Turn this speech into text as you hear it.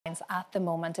At the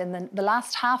moment. In the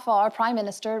last half hour, Prime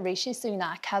Minister Rishi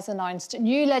Sunak has announced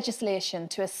new legislation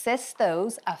to assist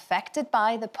those affected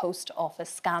by the Post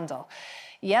Office scandal.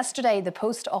 Yesterday, the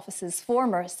Post Office's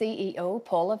former CEO,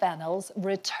 Paula Vennells,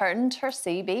 returned her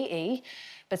CBE,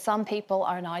 but some people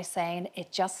are now saying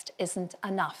it just isn't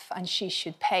enough and she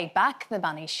should pay back the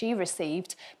money she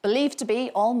received, believed to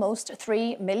be almost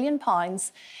 £3 million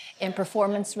in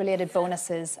performance-related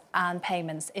bonuses and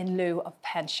payments in lieu of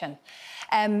pension.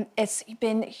 It's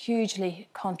been hugely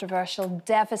controversial,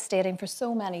 devastating for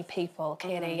so many people,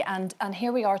 Katie, and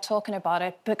here we are talking about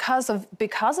it because of the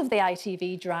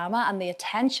ITV drama and the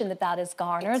attention that has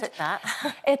garnered.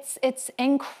 It's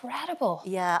incredible.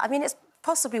 Yeah, I mean, it's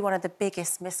possibly one of the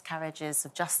biggest miscarriages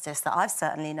of justice that I've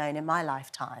certainly known in my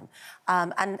lifetime.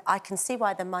 And I can see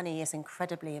why the money is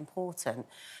incredibly important.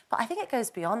 But I think it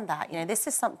goes beyond that. You know, this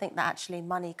is something that actually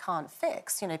money can't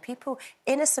fix. You know,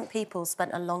 innocent people spent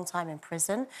a long time in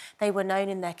prison. They were known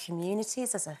in their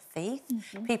communities as a thief.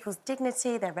 People's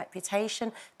dignity, their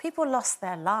reputation. People lost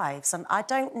their lives. And I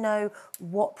don't know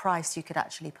what price you could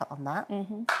actually put on that.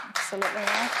 Absolutely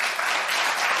right.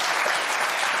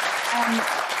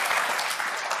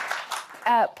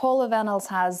 Paula Vennells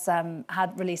has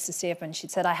had released a statement. She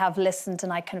said, "I have listened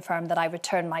and I confirm that I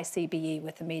return my CBE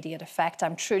with immediate effect.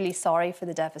 I'm truly sorry for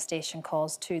the devastation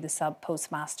caused to the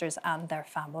sub-postmasters and their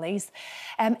families."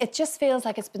 It just feels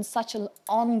like it's been such an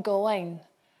ongoing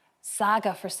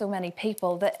saga for so many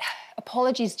people that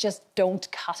apologies just don't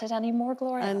cut it anymore,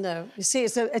 Gloria. I know. You see,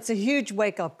 it's a huge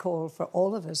wake-up call for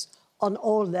all of us on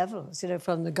all levels, you know,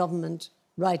 from the government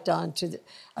right down to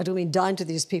I don't mean down to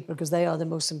these people because they are the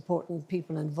most important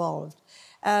people involved.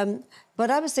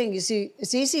 But I was thinking, you see,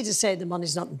 it's easy to say the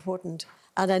money's not important.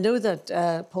 And I know that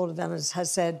Paula Vennells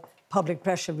has said public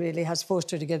pressure really has forced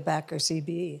her to get back her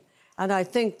CBE. And I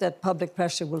think that public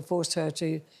pressure will force her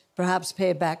to perhaps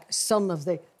pay back some of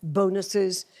the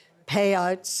bonuses,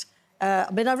 payouts.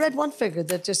 I mean, I read one figure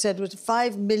that just said it was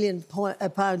 £5 million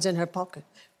in her pocket.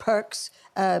 Perks,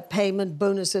 payment,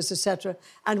 bonuses, etc.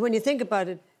 And when you think about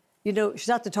it, you know, she's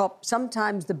at the top.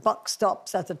 Sometimes the buck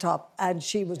stops at the top, and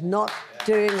she was not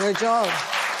doing her job.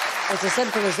 It's as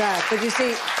simple as that. But you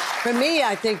see, for me,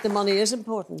 I think the money is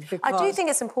important because... I do think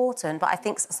it's important, but I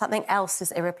think something else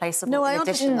is irreplaceable. No, I in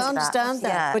addition to understand that.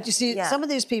 Yeah. But you see, some of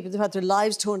these people, they've had their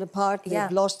lives torn apart,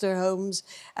 they've lost their homes,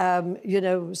 you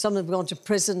know, some have gone to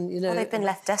prison, you know. Well, they've been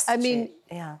left destitute. I mean,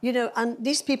 you know, and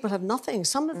these people have nothing.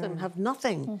 Some of them have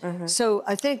nothing. So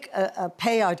I think a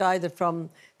payout either from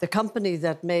the company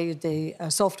that made the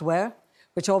software,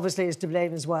 which obviously is to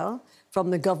blame as well,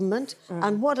 from the government.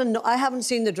 And what I haven't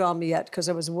seen the drama yet because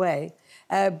I was away,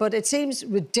 but it seems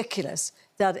ridiculous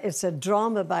that it's a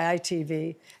drama by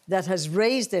ITV that has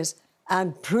raised this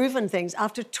and proven things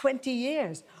after 20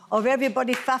 years of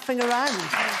everybody faffing around.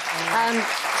 And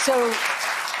so,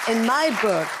 in my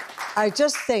book, I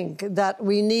just think that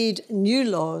we need new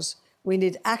laws, we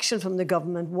need action from the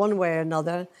government one way or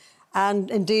another,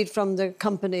 and indeed from the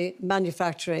company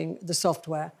manufacturing the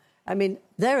software. I mean,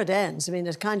 there it ends. I mean,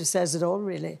 it kind of says it all,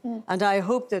 really. And I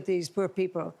hope that these poor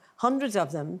people, hundreds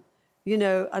of them, you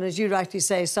know, and as you rightly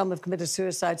say, some have committed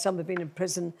suicide, some have been in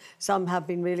prison, some have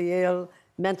been really ill,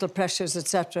 mental pressures,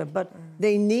 etc. But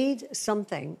they need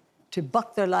something to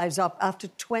buck their lives up after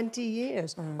 20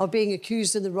 years of being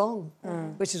accused in the wrong,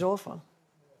 which is awful.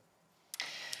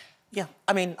 Yeah,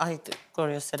 I mean,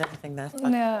 Gloria said everything there.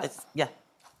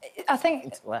 I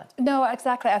think... No,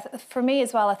 exactly. For me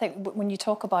as well, I think when you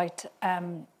talk about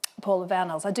Paula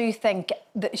Vennells, I do think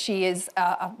that she is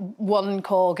one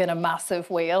cog in a massive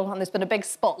wheel, and there's been a big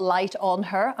spotlight on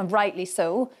her, and rightly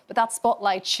so, but that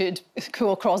spotlight should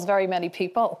go across very many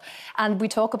people. And we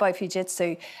talk about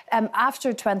Fujitsu.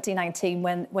 After 2019,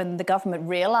 when the government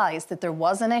realised that there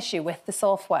was an issue with the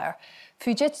software,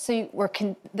 Fujitsu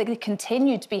they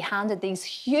continued to be handed these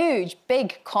huge,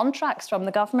 big contracts from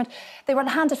the government. They were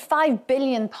handed £5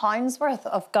 billion worth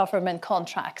of government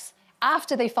contracts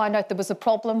after they found out there was a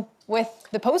problem with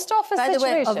the post office situation. By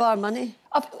the way, of our money.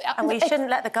 And we shouldn't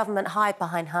let the government hide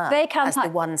behind her as the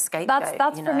one scapegoat.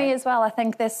 That's for me as well. I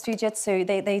think this Fujitsu,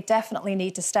 they definitely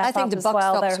need to step up as well. I think the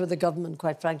buck stops with the government,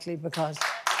 quite frankly, because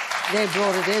they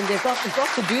brought it in. They've got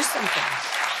to do something.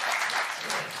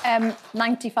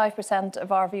 95%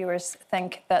 of our viewers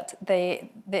think that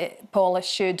Paula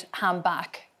should hand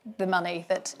back the money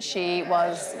that she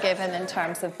was given in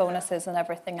terms of bonuses and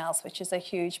everything else, which is a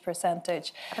huge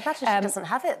percentage. I imagine she doesn't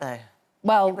have it, though.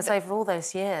 Well, it was over all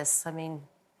those years. I mean...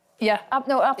 Yeah,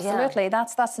 no, absolutely. Yeah.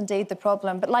 That's indeed the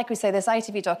problem. But like we say, this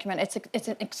ITV document, it's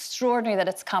extraordinary that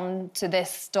it's come to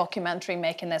this documentary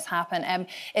making this happen.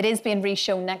 It is being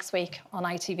re-shown next week on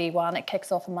ITV1. It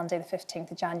kicks off on Monday the 15th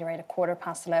of January at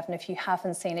 11:15. If you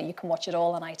haven't seen it, you can watch it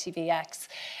all on ITVX.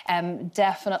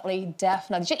 Definitely.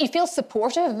 You feel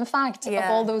supportive, in fact, of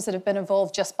all those that have been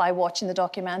involved just by watching the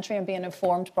documentary and being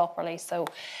informed properly. So,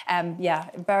 yeah,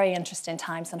 very interesting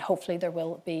times, and hopefully there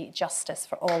will be justice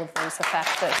for all of those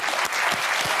affected.